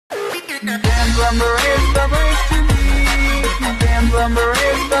Gameblamer is the place to be. Gameblamer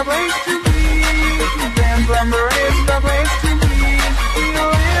is the place to be. Gameblamer is the place to be.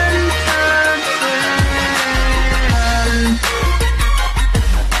 Feel entertained.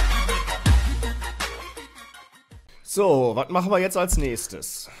 So, was machen wir jetzt als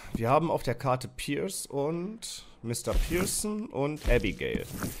nächstes? Wir haben auf der Karte Pierce und Mr. Pearson und Abigail.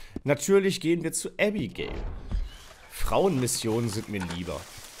 Natürlich gehen wir zu Abigail. Frauenmissionen sind mir lieber.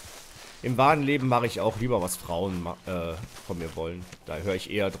 Im wahren Leben mache ich auch lieber, was Frauen von mir wollen. Da höre ich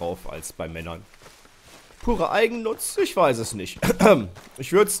eher drauf als bei Männern. Pure Eigennutz? Ich weiß es nicht.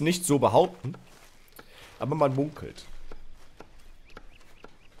 Ich würde es nicht so behaupten. Aber man munkelt.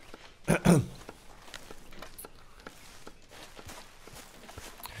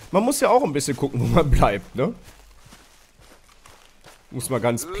 Man muss ja auch ein bisschen gucken, wo man bleibt, ne? Muss mal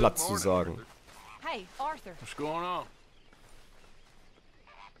ganz platt zu sagen. Hey, Arthur. What's going on?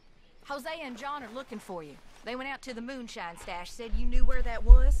 Hosea and John are looking for you. They went out to the moonshine stash, said you knew where that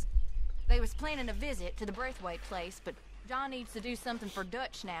was. They was planning a visit to the Braithwaite place, but John needs to do something for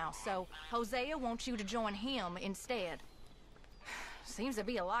Dutch now, so Hosea wants you to join him instead. Seems to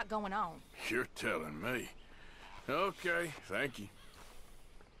be a lot going on. You're telling me. Okay, thank you.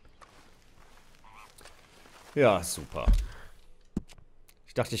 Ja, super.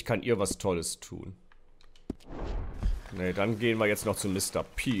 Ich dachte, ich kann ihr was Tolles tun. Ne, dann gehen wir jetzt noch zu Mr.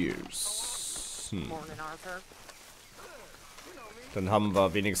 Pierce. Dann haben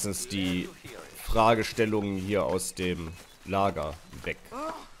wir wenigstens die Fragestellungen hier aus dem Lager weg.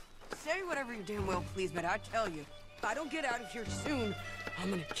 Say whatever you damn well please, but I tell you, if I don't get out of here soon,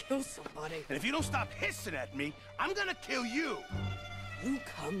 I'm gonna kill somebody. And if you don't stop hissing at me, I'm gonna kill you. You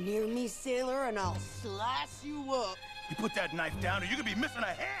come near me, sailor, and I'll slice you up. You put that knife down or you're gonna be missing a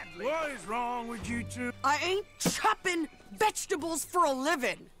hand. What is wrong with you two? I ain't chopping vegetables for a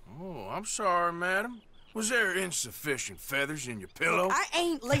living. Oh, I'm sorry, madam. Was there insufficient feathers in your pillow? I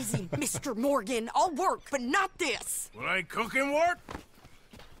ain't lazy, Mr. Morgan. I'll work, but not this. Well, ain't cooking work?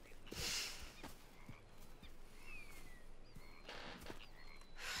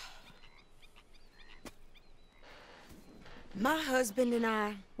 My husband and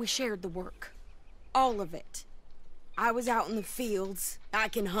I, we shared the work. All of it. I was out in the fields. I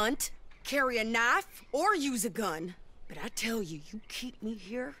can hunt, carry a knife, or use a gun. But I tell you, you keep me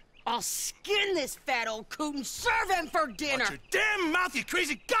here, I'll skin this fat old coot and serve him for dinner. Watch your damn mouth, you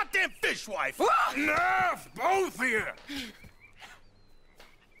crazy goddamn fishwife. Enough, both of you!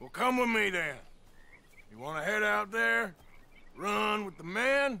 Well, come with me then. You want to head out there, run with the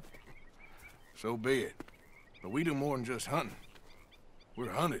men? So be it. But we do more than just hunting.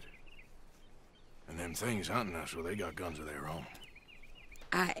 We're hunted. And them things hunting us, well, they got guns of their own.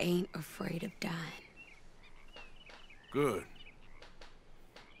 I ain't afraid of dying. Good.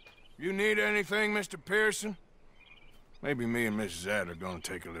 You need anything, Mr. Pearson? Maybe me and Mrs. Ad are gonna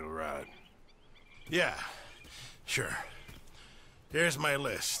take a little ride. Yeah, sure. Here's my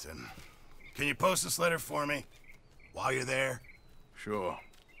list, and can you post this letter for me while you're there? Sure.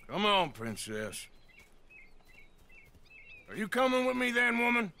 Come on, princess. Are you coming with me then,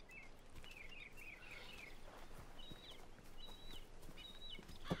 woman?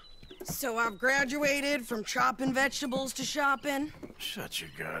 So I've graduated from chopping vegetables to shopping. Shut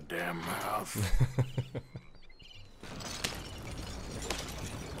your goddamn mouth.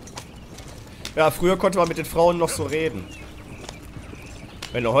 Ja, früher konnte man mit den Frauen noch so reden.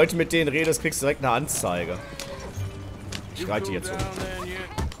 Wenn du heute mit denen redest, kriegst du direkt eine Anzeige. Ich reite jetzt um.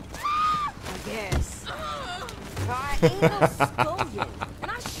 Yes. I ain't no scullion,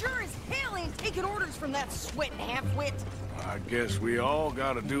 and I sure as hell ain't taking orders from that sweating half-wit. I guess we all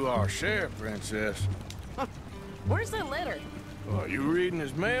gotta do our share, princess. Where's that letter? Are you reading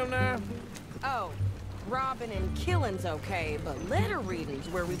his mail now? Oh, robbing and killing's okay, but letter reading's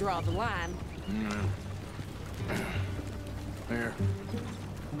where we draw the line. Here.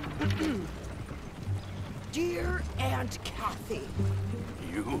 Dear Aunt Kathy,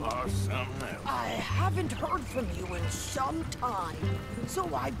 You are something else. I haven't heard from you in some time, so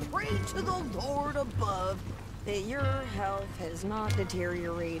I pray to the Lord above that your health has not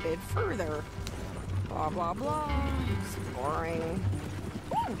deteriorated further. Blah, blah, blah. It's boring.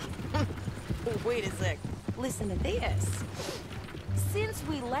 Wait a sec. Listen to this. Since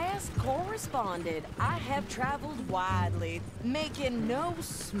we last corresponded, I have traveled widely, making no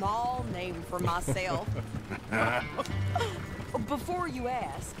small name for myself. Before you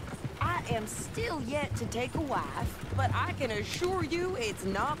ask, I am still yet to take a wife, but I can assure you it's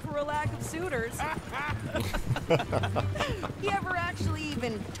not for a lack of suitors. You ever actually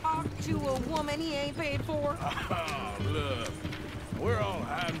even talked to a woman he ain't paid for? Oh, look. We're all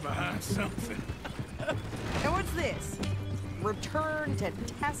hiding behind something. And what's this? Return to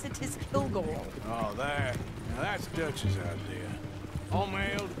Tacitus Kilgore. Oh, that. Now that's Dutch's idea. All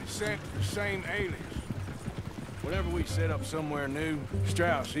mail to be sent to the same alias. Whenever we set up somewhere new,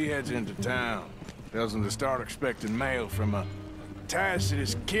 Strauss, he heads into town. Tells them to start expecting mail from a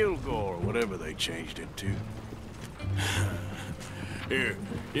Tacitus Kilgore, or whatever they changed it to. Here,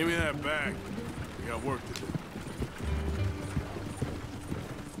 give me that back. We got work to do.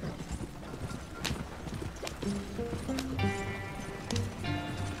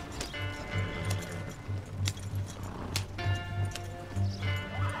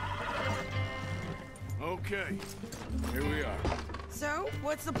 Okay, here we are. So,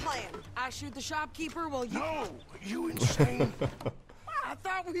 what's the plan? I shoot the shopkeeper while you... No, you insane. I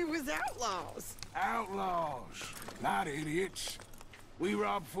thought we was outlaws. Outlaws, not idiots. We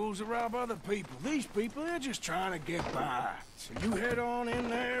rob fools that rob other people. These people, they're just trying to get by. So you head on in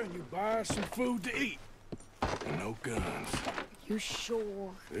there and you buy some food to eat. And no guns. You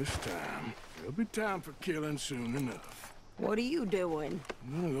sure? This time, there'll be time for killing soon enough. What are you doing?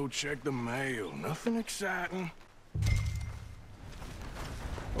 I'm gonna go check the mail. Nothing exciting.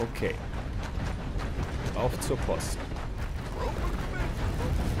 Okay. Auf zur Post.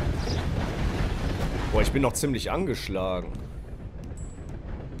 Boah, ich bin noch ziemlich angeschlagen.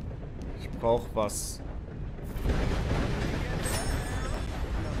 Ich brauche was.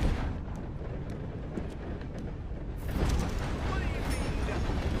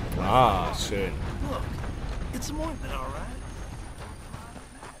 Ah, schön. Look, it's some ointment, all right?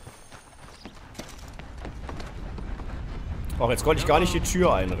 Auch jetzt konnte ich gar nicht die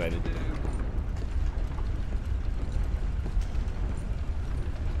Tür einrennen.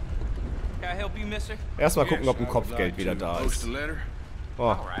 Can I help you, mister? Erstmal gucken, ob ein Yes, I would Kopfgeld like wieder to da post ist. a letter. Oh,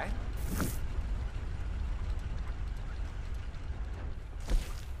 All right.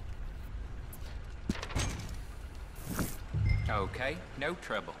 Okay, no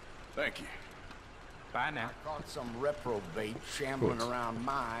trouble. Thank you. Bye now. Caught some reprobate shambling Gut. around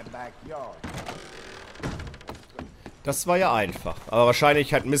my backyard. das war ja einfach. Aber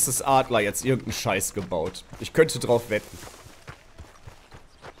wahrscheinlich hat Mrs. Adler jetzt irgendeinen Scheiß gebaut. Ich könnte drauf wetten.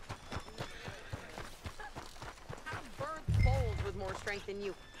 Birth bowls with more strength than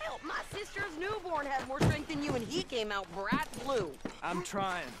you. Hell, my sister's newborn had more strength than you and he came out bright blue. I'm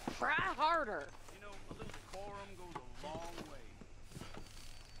trying. Try harder. You know, a little decorum goes a long way.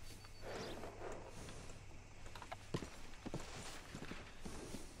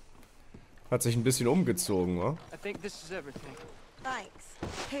 Hat sich ein bisschen umgezogen, wa? I think this is everything. Thanks.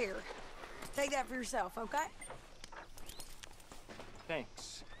 Here. Take that for yourself, okay?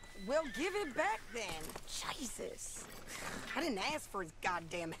 Thanks. Well, give it back then. Jesus. I didn't ask for his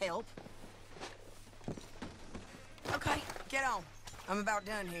goddamn help. Okay, get on. I'm about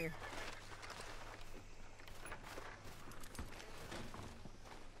done here.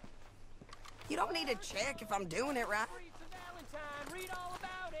 You don't need to check if I'm doing it right.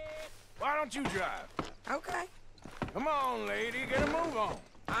 Why don't you drive? Okay. Come on, lady, get a move on.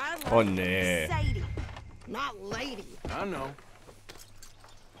 I Oh, like nee. Sadie, not lady. I know.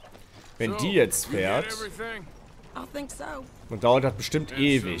 Wenn So, die jetzt you get fährt, everything? I think so. und dauert das bestimmt And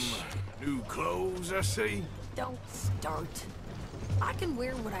ewig. some, new clothes, I see. Don't start. I can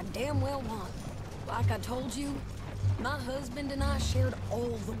wear what I damn well want. Like I told you, my husband and I shared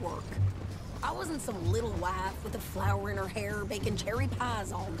all the work. I wasn't some little wife with a flower in her hair baking cherry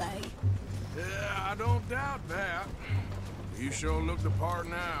pies all day. Yeah, I don't doubt that. You sure look the part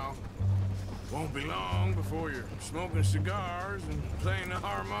now. Won't be long before you're smoking cigars and playing the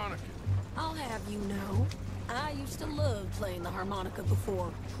harmonica. I'll have you know, I used to love playing the harmonica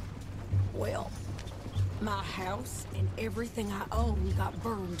before. Well, my house and everything I own got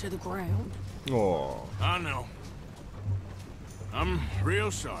burned to the ground. Oh. I know. I'm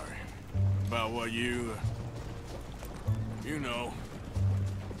real sorry about what you know.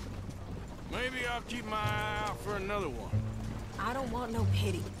 Maybe I'll keep my eye out for another one. I don't want no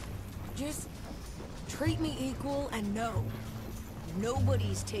pity. Just treat me equal and know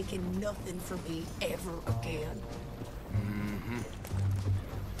nobody's taking nothing from me ever again.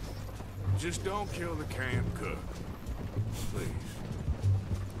 Just don't kill the camp cook. Please.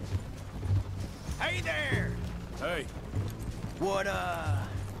 Hey there! Hey,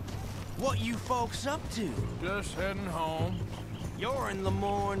 What you folks up to? just heading home. You're in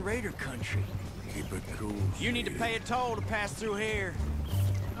Lemoyne Raider country. Keep it cool. You need to Sid. pay a toll to pass through here.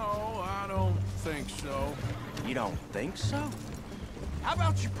 No, I don't think so. You don't think so? How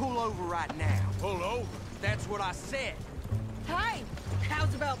about you pull over right now? Pull over. That's what I said. Hey,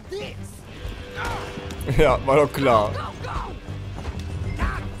 how's about this? Ja, war doch klar. Go, go!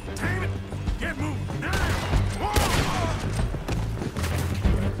 God damn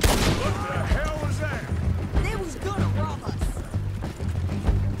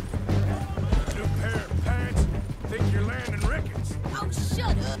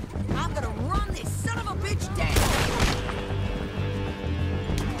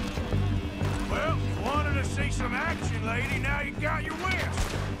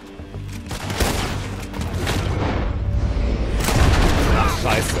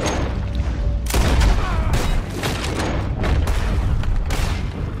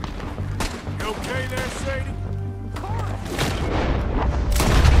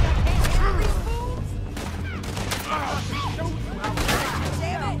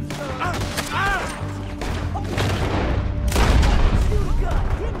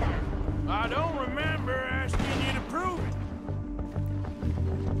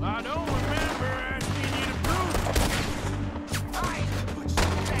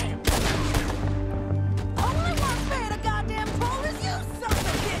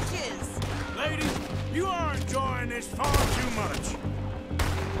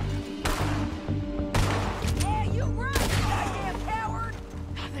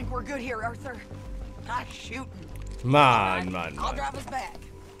we're good here, Arthur. Nice shooting. Mann, Mann, I'll Mann. drive us back.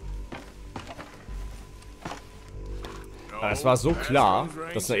 Es war so klar,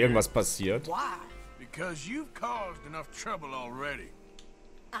 dass da irgendwas passiert. Why? Because you've caused enough trouble already.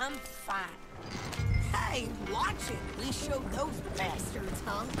 I'm fine. Hey, watch it. We showed those bastards,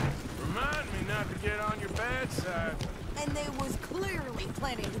 huh? Remind me not to get on your bad side. And they was clearly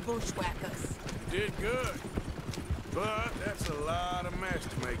planning to bushwhack us. You did good. But that's a lot of mess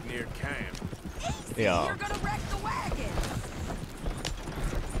to make near camp. Easy, Yeah. you're gonna wreck the wagon.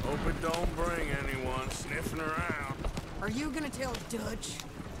 Hope it don't bring anyone sniffing around. Are you gonna tell Dutch?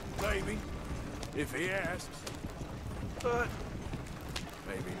 Maybe, if he asks. But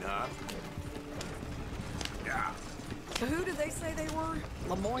maybe not. Yeah. Who did they say they were?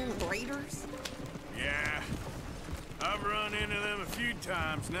 Lemoyne Raiders? Yeah. I've run into them a few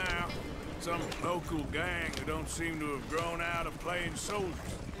times now. Some local gang who don't seem to have grown out of playing soldiers.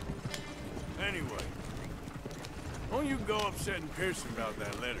 Anyway, won't you go upsetting Pearson about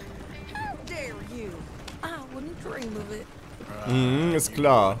that letter? How dare you? I wouldn't dream of it. Ist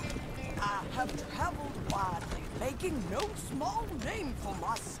klar. I have traveled widely, making no small name for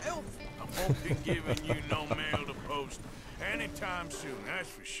myself. I won't be giving you no mail to post anytime soon, that's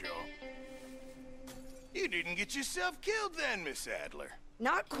for sure. You didn't get yourself killed then, Miss Adler.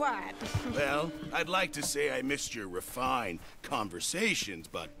 Not quite. Well, I'd like to say I missed your refined conversations,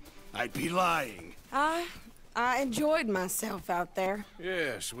 but I'd be lying. I enjoyed myself out there.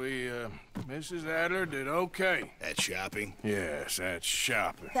 Yes, Mrs. Adler did okay. At shopping? Yes, that's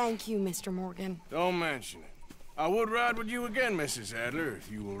shopping. Thank you, Mr. Morgan. Don't mention it. I would ride with you again, Mrs. Adler,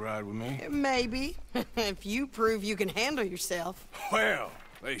 if you will ride with me. Maybe. If you prove you can handle yourself. Well,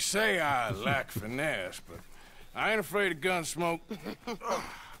 they say I lack finesse, but I ain't afraid of gun smoke.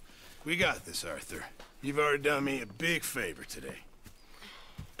 We got this, Arthur. You've already done me a big favor today.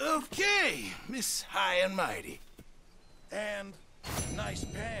 Okay, Miss High and Mighty. And nice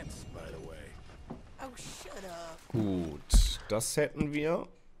pants, by the way. Oh, shut up. Gut, das hätten wir.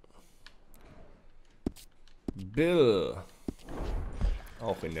 Bill.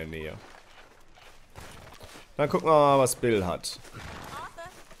 Auch in der Nähe. Dann gucken wir mal, was Bill hat.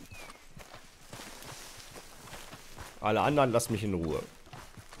 Alle anderen, lasst mich in Ruhe.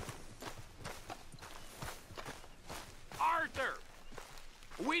 Arthur,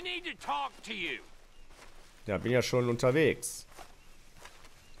 we need to talk to you. Ja, bin ja schon unterwegs.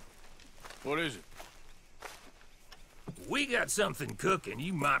 What is it? We got something cooking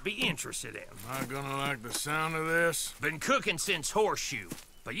you might be interested in. Am I gonna like the sound of this? Been cooking since Horseshoe,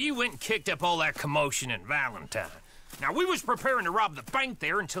 but you went and kicked up all that commotion in Valentine. Now, we was preparing to rob the bank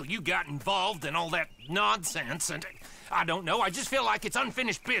there until you got involved in all that nonsense, and I don't know, I just feel like it's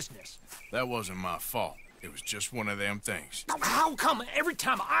unfinished business. That wasn't my fault. It was just one of them things. How come every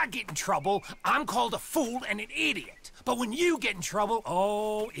time I get in trouble, I'm called a fool and an idiot? But when you get in trouble,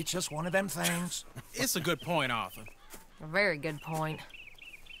 oh, it's just one of them things. It's a good point, Arthur. A very good point.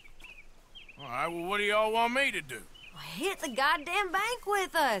 All right, well, what do y'all want me to do? Hit the goddamn bank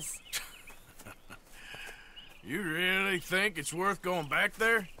with us. You really think it's worth going back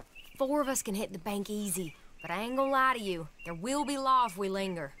there? 4 of us can hit the bank easy, but I ain't gonna lie to you. There will be law if we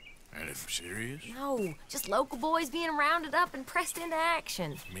linger. And if serious? No, just local boys being rounded up and pressed into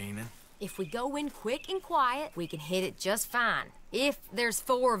action. Meaning? If we go in quick and quiet, we can hit it just fine. If there's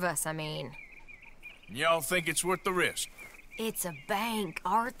 4 of us, I mean. Y'all think it's worth the risk? It's a bank,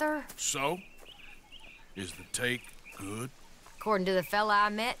 Arthur. So? Is the take good? According to the fella I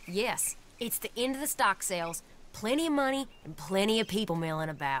met, yes. It's the end of the stock sales. Plenty of money and plenty of people milling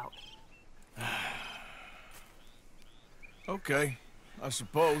about. Okay, I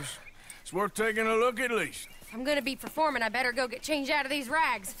suppose. It's worth taking a look at least. If I'm gonna be performing, I better go get changed out of these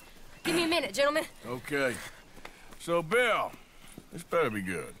rags. Give me a minute, gentlemen. Okay. So, Bill, this better be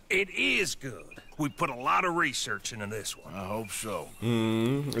good. It is good. We put a lot of research into this one. I hope so.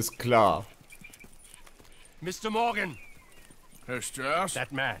 Ist klar. Mr. Morgan, Herr Strauss?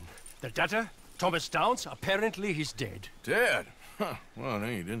 that man, the debtor, Thomas Downs, apparently he's dead. Dead? Huh. Well,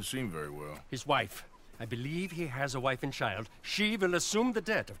 he didn't seem very well. His wife, I believe he has a wife and child. She will assume the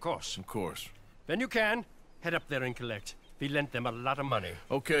debt, of course. Of course. When you can, head up there and collect. We lent them a lot of money.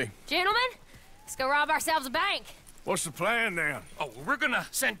 Okay. Gentlemen, let's go rob ourselves a bank. What's the plan, then? Oh, we're gonna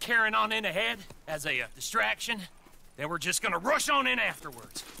send Karen on in ahead as a distraction. Then we're just gonna rush on in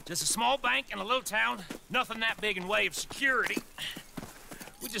afterwards. Just a small bank in a little town. Nothing that big in way of security.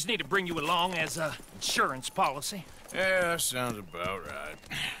 We just need to bring you along as a insurance policy. Yeah, that sounds about right.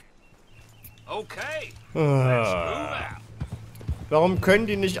 Okay. Let's move out. Warum können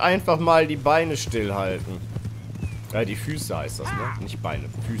die nicht einfach mal die Beine stillhalten? Ja, die Füße heißt das, ne? Nicht Beine,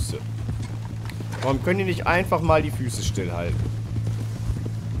 Füße. Warum können die nicht einfach mal die Füße stillhalten?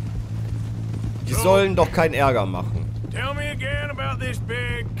 Die sollen doch keinen Ärger machen. Tell me again about this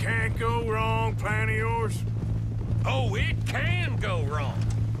big can't go wrong plan of yours. Oh, it can go wrong.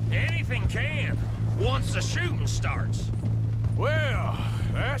 Anything can, once the shooting starts. Well,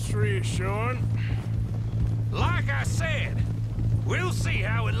 that's reassuring. Like I said, we'll see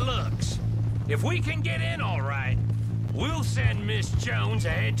how it looks. If we can get in all right, we'll send Miss Jones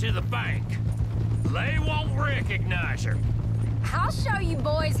ahead to the bank. They won't recognize her. I'll show you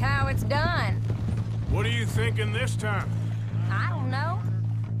boys how it's done. What are you thinking this time? I don't know.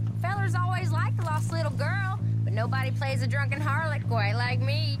 Fellers always like the lost little girl, but nobody plays a drunken harlot quite like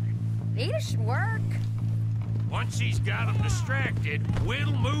me. It should work. Once she's got them distracted,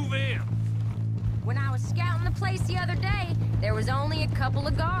 we'll move in. When I was scouting the place the other day, there was only a couple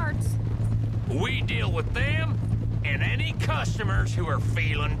of guards. We deal with them and any customers who are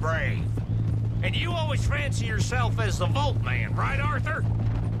feeling brave. And you always fancy yourself as the Vault Man, right, Arthur?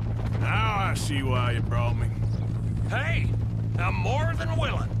 Now I see why you brought me. Hey, I'm more than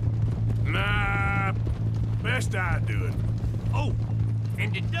willing. Nah, best I do it. Oh,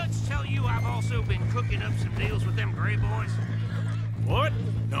 and did Dutch tell you I've also been cooking up some deals with them Grey Boys? What?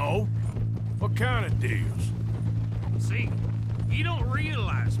 No. What kind of deals? See, you don't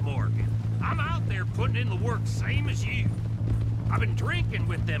realize, Morgan. I'm out there putting in the work same as you. I've been drinking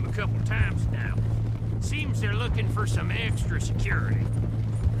with them a couple times now. Seems they're looking for some extra security.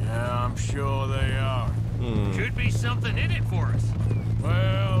 Yeah, I'm sure they are. Could be something in it for us.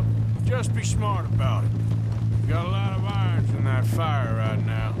 Well, just be smart about it. You got a lot of irons in that fire right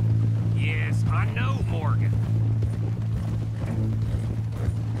now. Yes, I know, Morgan.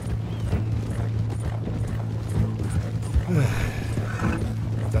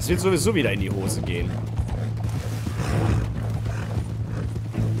 Das wird sowieso wieder in die Hose gehen.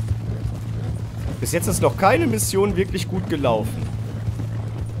 Bis jetzt ist noch keine Mission wirklich gut gelaufen.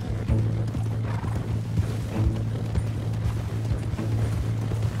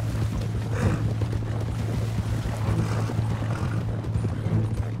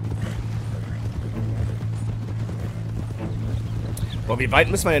 Boah, wie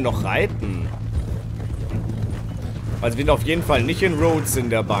weit müssen wir denn noch reiten? Also wir sind auf jeden Fall nicht in Rhodes in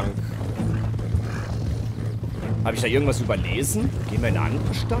der Bank. Habe ich da irgendwas überlesen? Gehen wir in eine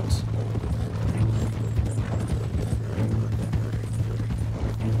andere Stadt?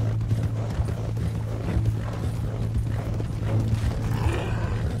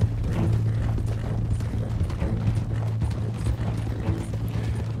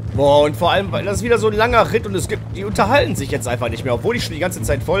 Boah, und vor allem, weil das wieder so ein langer Ritt und die unterhalten sich jetzt einfach nicht mehr, obwohl ich schon die ganze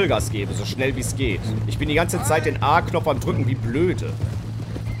Zeit Vollgas gebe, so schnell wie es geht. Ich bin die ganze Zeit den A-Knopf am Drücken, wie blöde.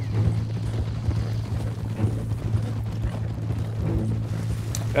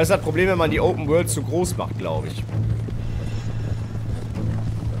 Das ist das Problem, wenn man die Open World zu groß macht, glaube ich.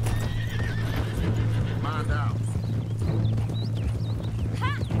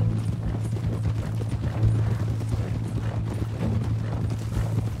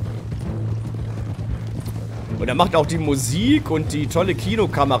 Und dann macht auch die Musik und die tolle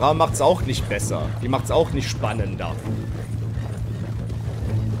Kinokamera macht's auch nicht besser. Die macht's auch nicht spannender.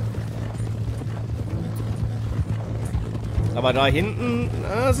 Aber da hinten,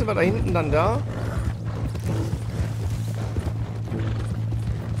 sind wir da hinten dann da?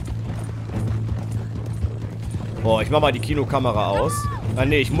 Boah, ich mach mal die Kinokamera aus. Ah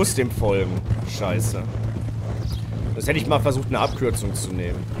ne, ich muss dem folgen. Scheiße. Das hätte ich mal versucht, eine Abkürzung zu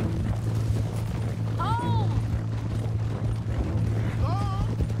nehmen.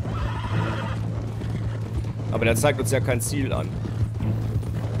 Aber der zeigt uns ja kein Ziel an.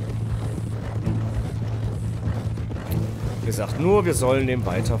 Er sagt nur, wir sollen dem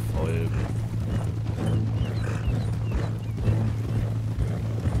weiter folgen.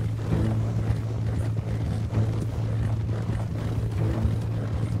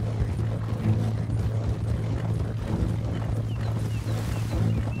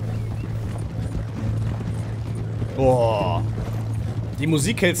 Boah. Die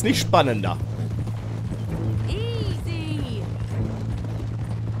Musik hält's nicht spannender.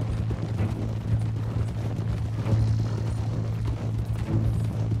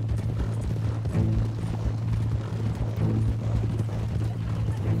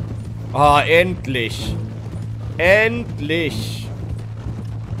 Ah, endlich. Endlich.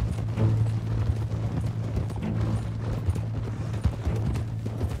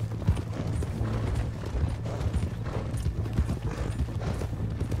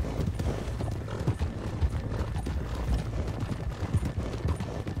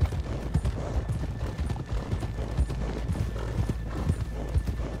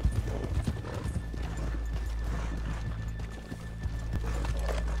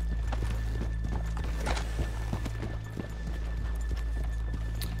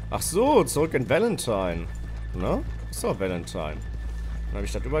 Ach so, zurück in Valentine. Ne? Ist doch Valentine. Dann habe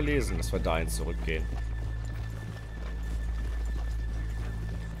ich das überlesen, dass wir dahin zurückgehen.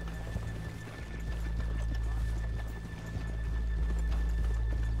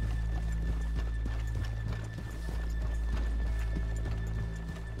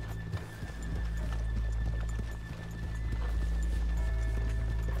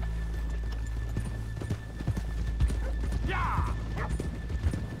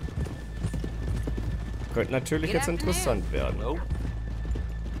 Könnte natürlich jetzt interessant werden.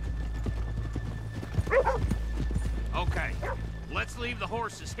 Okay, let's leave the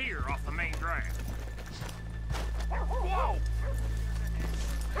horses here off the main drag. Whoa!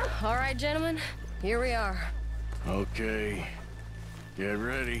 All right, gentlemen, here we are. Okay, get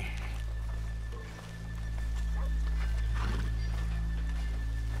ready.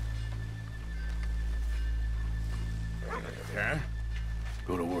 Okay,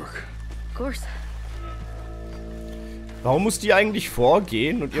 go to work. Of course. Warum muss die eigentlich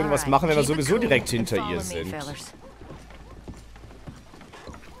vorgehen und irgendwas machen, wenn wir sowieso direkt hinter ihr sind?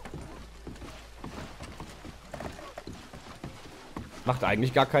 Macht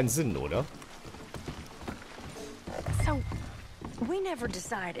eigentlich gar keinen Sinn, oder? So, we never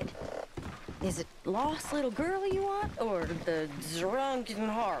decided. Is it lost little girl you want, or the drunken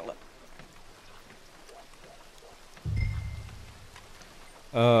harlot?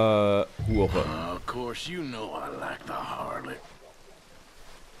 Hure. Of course, you know I like the harlot.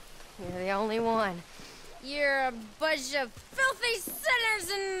 You're the only one. You're a bunch of filthy sinners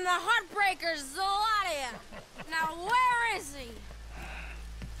and the heartbreakers, a lot of you. Now where is he?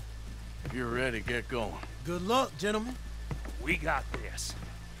 If you're ready, get going. Good luck, gentlemen. We got this.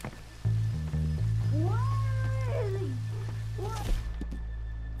 Where is he? Where is he?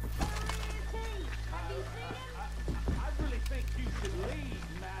 Have you seen him? I really think you should leave,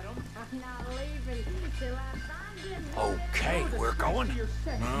 madam. I'm not leaving till I find him. Okay, we're going.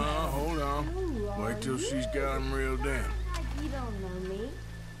 No, hold on. Wait till she's got him reeled in. Like you don't know me.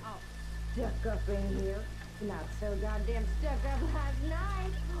 Oh, stuck up in here. Not so goddamn stuck up last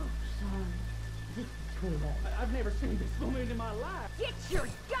night. Oh, sorry. Just between us. I've never seen this woman in my life. Get your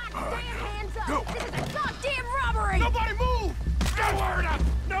goddamn hands up! Go. This is a goddamn robbery! Nobody move! Get word up!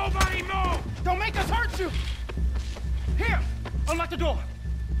 Nobody move! Don't make us hurt you! Here! Unlock the door!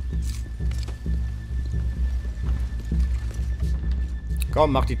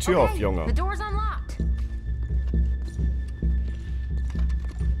 Komm, mach die Tür auf, The Junge. door's unlocked.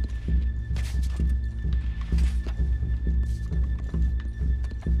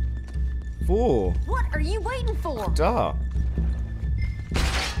 Wo? What are you waiting for? Da.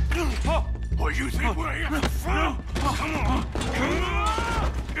 What you think we're here for? Come on! Come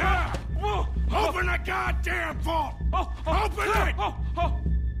on! Yeah. Open the goddamn vault! Open it!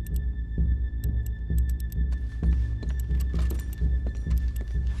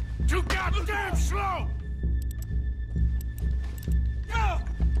 Too goddamn slow!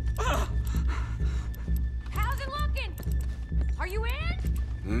 How's it looking? Are you in?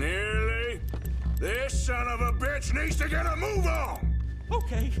 Nearly. This son of a bitch needs to get a move on!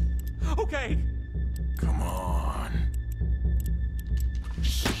 Okay. Okay. Come on.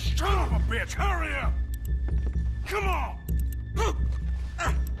 Son of a bitch, hurry up! Come on!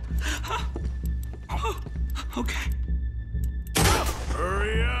 Okay.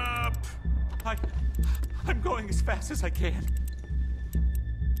 Hurry up! I'm going as fast as I can.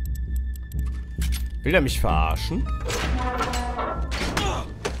 Will er mich verarschen?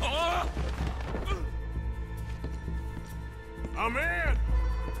 I'm in!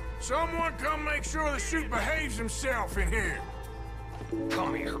 Someone come make sure the chute behaves himself in here.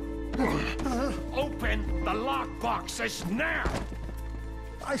 Come here. Open the lockboxes now!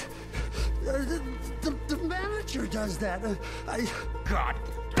 The manager does that. God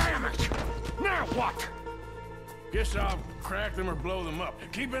damn it! Now what? Guess I'll crack them or blow them up.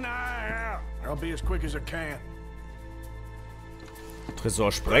 Keep an eye out. I'll be as quick as I can.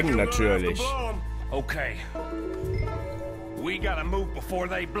 Tresor sprengen natürlich. Okay. We gotta move before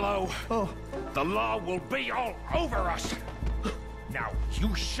they blow. The law will be all over us. Now,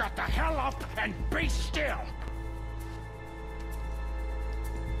 you shut the hell up and be still.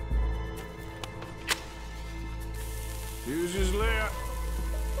 Fuse is lit.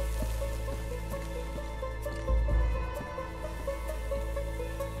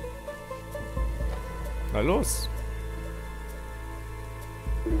 Na los.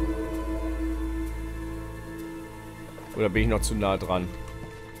 Oder bin ich noch zu nah dran?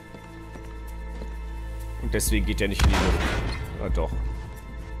 Und deswegen geht er nicht in die Luft. Na doch.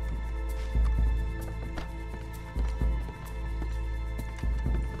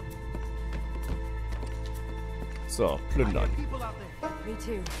 So, plündern. Me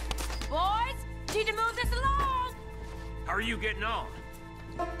too. Boys, need to move this along. How are you getting on?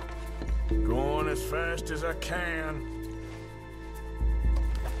 Going as fast as I can.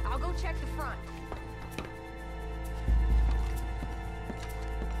 I'll go check the front.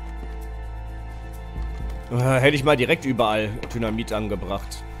 Hätte ich mal direkt überall Dynamit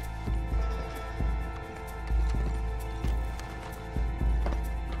angebracht.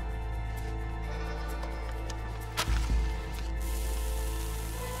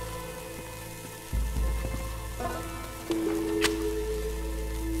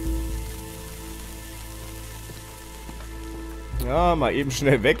 Ja, mal eben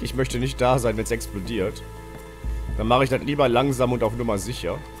schnell weg. Ich möchte nicht da sein, wenn es explodiert. Dann mache ich das lieber langsam und auf Nummer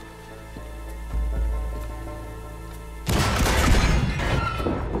sicher.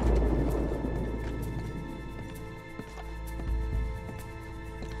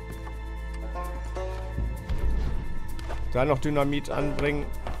 Da noch Dynamit anbringen.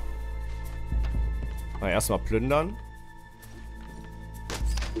 Na, erstmal plündern.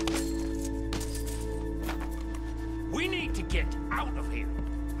 We need to get out of here.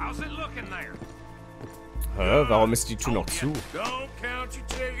 How's it looking there? Hä? Warum ist die Tür noch zu? Don't count your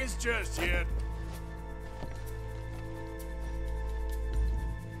chickens just yet.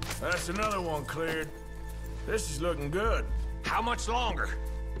 That's another one cleared. This is looking good. How much longer?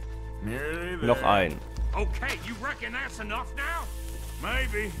 Nearly there. Noch ein. Okay, you reckon that's enough now?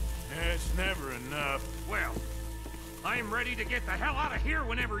 Maybe. It's never enough. Well, I'm ready to get the hell out of here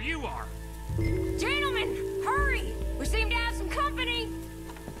whenever you are. Gentlemen, hurry! We seem to have some company.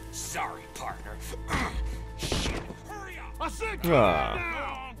 Sorry, partner. Shit. Hurry up. I said,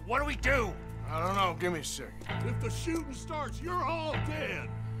 Ah. What do we do? I don't know. Give me a second. If the shooting starts, you're all dead.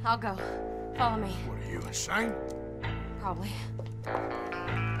 I'll go. Follow me. What are you, insane? Probably.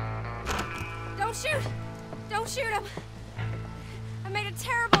 Don't shoot! Don't shoot him! I made a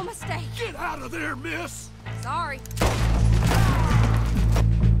terrible mistake. Get out of there, miss! Sorry.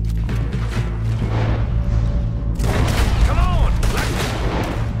 Come on!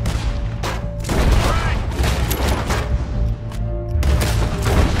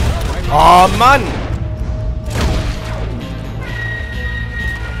 Oh, Mann!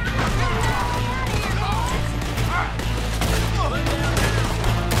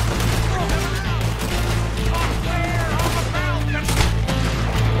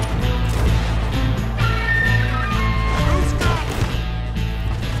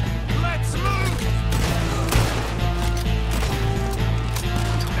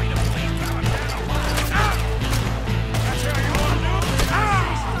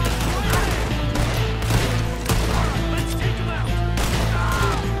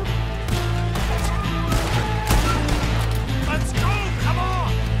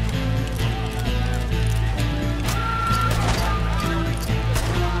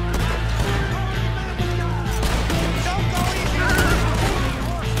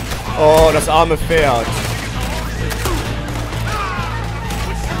 Oh, das arme Pferd.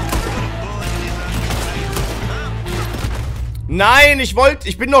 Nein, ich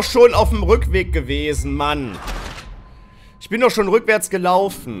bin doch schon auf dem Rückweg gewesen, Mann. Ich bin doch schon rückwärts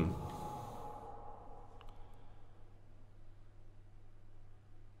gelaufen.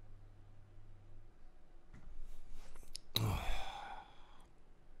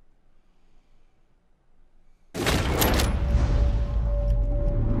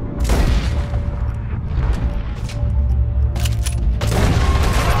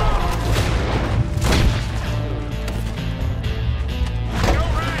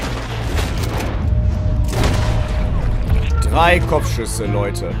 Drei Kopfschüsse,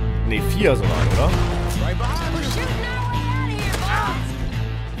 Leute. Ne, 4 sogar, oder?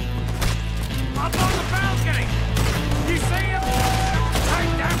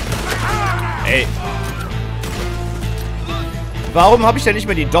 Ey. Warum habe ich denn nicht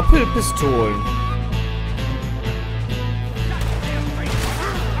mehr die Doppelpistolen?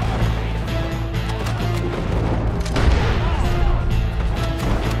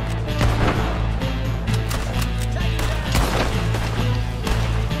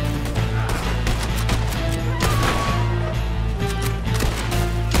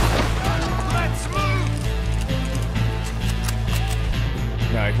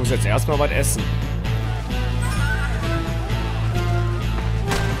 Ja, ich muss jetzt erstmal was essen.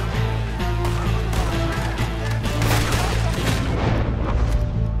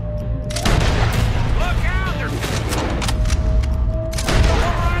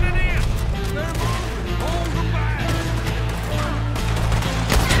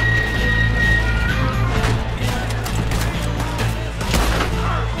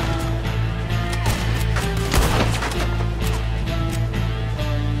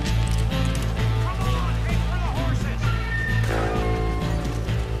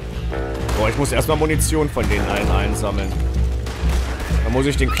 ich muss erstmal Munition von den allen einsammeln. Da muss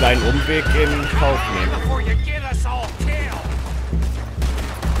ich den kleinen Umweg in Kauf nehmen.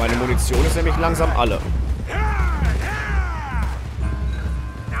 Meine Munition ist nämlich langsam alle.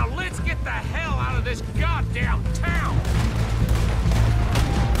 Now let's get the hell out of this goddamn town.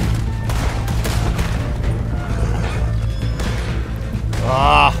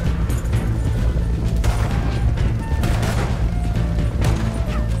 Ah.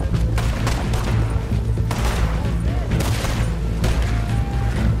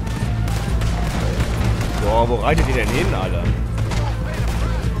 Boah, wo reitet ihr denn hin, alle?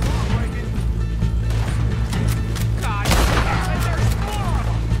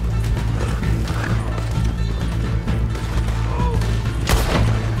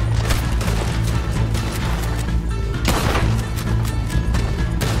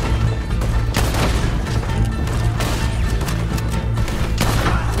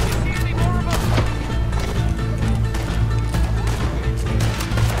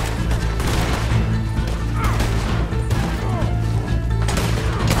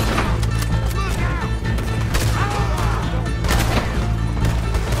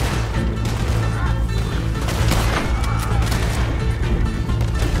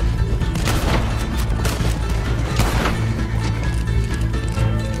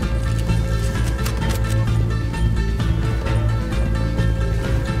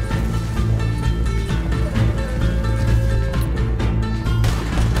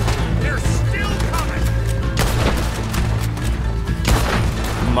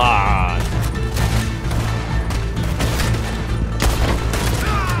 Mann.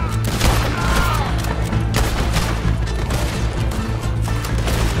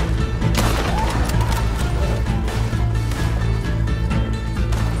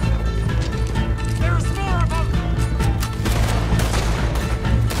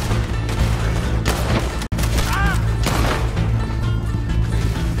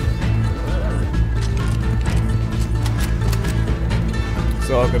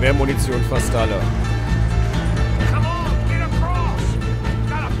 So, Gewehrmunition fast alle. Come on, get across.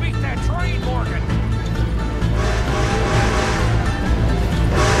 Gotta beat that train, Morgan.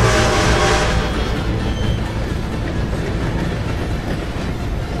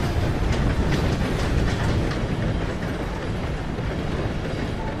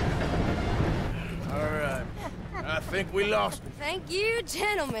 All right. I think we lost him. Thank you,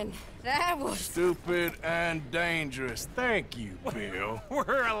 gentlemen. That was... Stupid and dangerous. Thank you, Bill.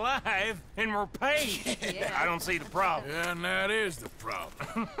 We're alive and we're paid. Yeah. I don't see the problem. Yeah, and that is the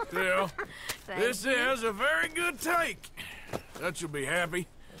problem. Bill, this is a very good take. That you'll be happy,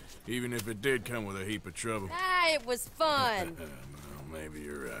 even if it did come with a heap of trouble. Ah, it was fun. Well, maybe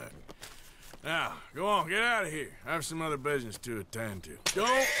you're right. Now, go on, get out of here. I have some other business to attend to. Don't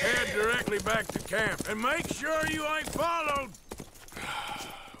head directly back to camp, and make sure you ain't followed.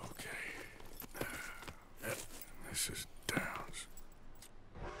 Mrs. Downs.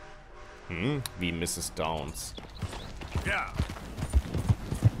 Wie Mrs. Downs. Ja.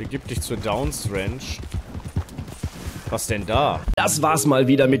 Begib dich zur Downs Ranch. Was denn da? Das war's mal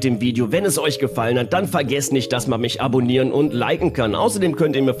wieder mit dem Video. Wenn es euch gefallen hat, dann vergesst nicht, dass man mich abonnieren und liken kann. Außerdem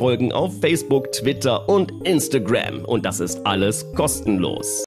könnt ihr mir folgen auf Facebook, Twitter und Instagram. Und das ist alles kostenlos.